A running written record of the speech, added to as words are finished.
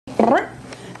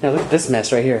Now look at this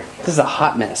mess right here. This is a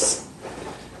hot mess.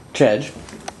 Treg.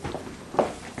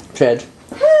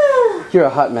 You're a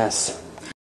hot mess.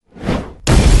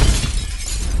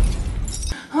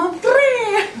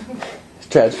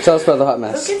 Treg, tell us about the hot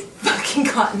mess. Look at fucking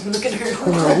Cotton. Look at her.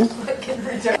 Look at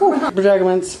her.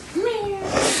 Dragomans.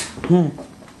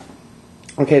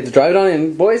 Okay, let's drive it on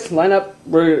in. Boys, line up.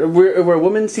 We're a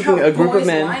woman seeking a group of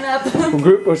men. Line up.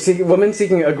 Woman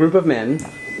seeking a group of men.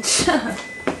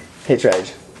 Hey,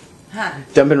 Treg. Huh.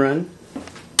 Dump and run.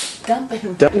 Dump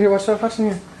and Dump here, watch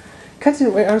here.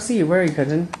 Cutton, wait, I don't see you. Where are you,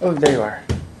 Cutton? Oh, there you are.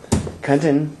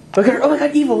 Cutton. Look at her. Oh my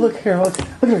god, evil. Look here. Look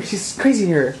at her. She's crazy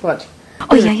here. Watch.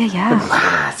 Oh, yeah.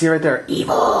 Ah, see right there.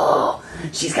 Evil.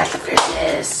 She's got the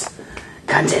fishes.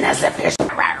 Cutton has the fish.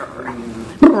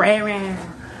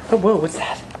 Oh, whoa, what's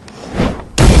that?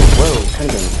 Whoa,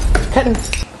 Cutton.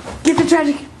 Get the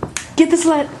tragic. Get the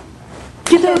sled.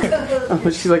 Get the Oh,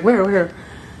 she's like, where?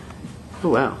 Oh,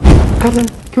 wow. Cutton,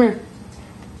 come here.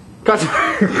 Cutton.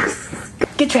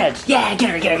 Get Treg. Yeah, get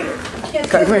her.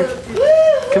 Cotton, come here.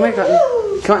 Come here, Cotton.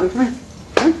 Cotton, come here.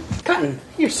 Cotton,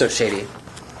 you're so shady.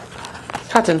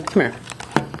 Cotton, come here.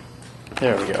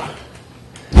 There we go.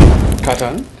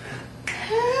 Cotton.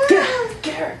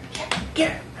 Get her.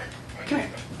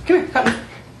 Come here, Cotton.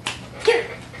 Get her.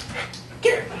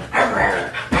 Get her.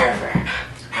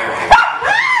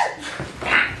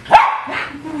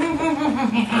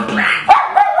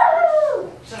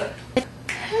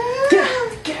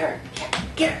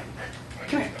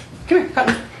 Come here,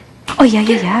 Cotton. Oh, yeah.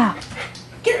 Get her.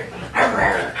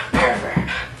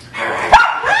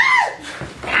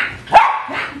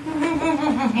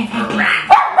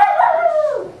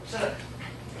 Shut up.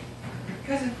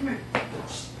 Cousin, come here.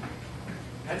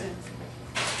 Cousin.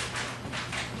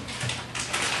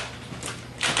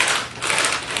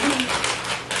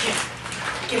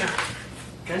 Get her.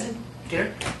 Cousin, get her.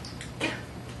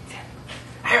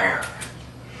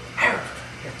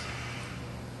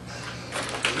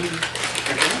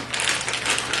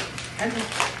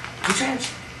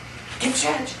 Get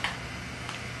Treg.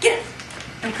 Get it.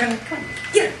 Come on.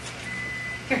 Get it.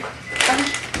 Here. Come on.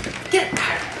 Get it.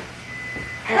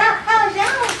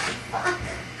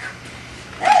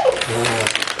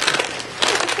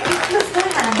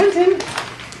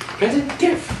 Cutton,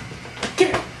 get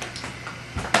it.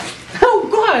 Oh,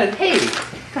 God. Hey.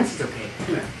 That's okay.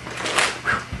 Come here.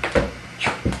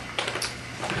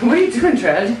 What are you doing,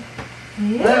 Treg?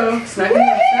 Hello.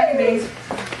 Smacking things.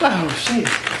 Oh, shit.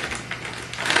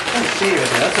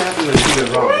 That's what happens when you do it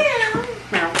wrong.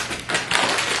 Meow.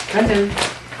 Cutton.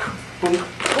 Boom.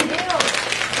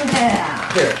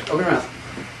 Here, open your mouth.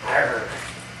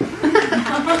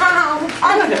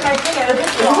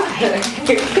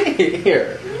 Here.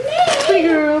 Pretty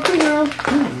girl.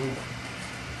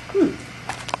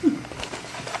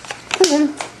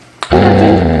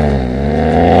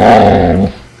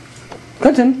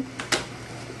 Cutton.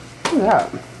 Look at that.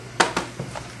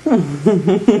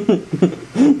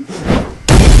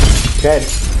 Treg,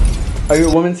 are you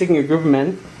a woman seeking a group of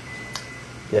men?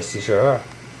 Yes, you sure are.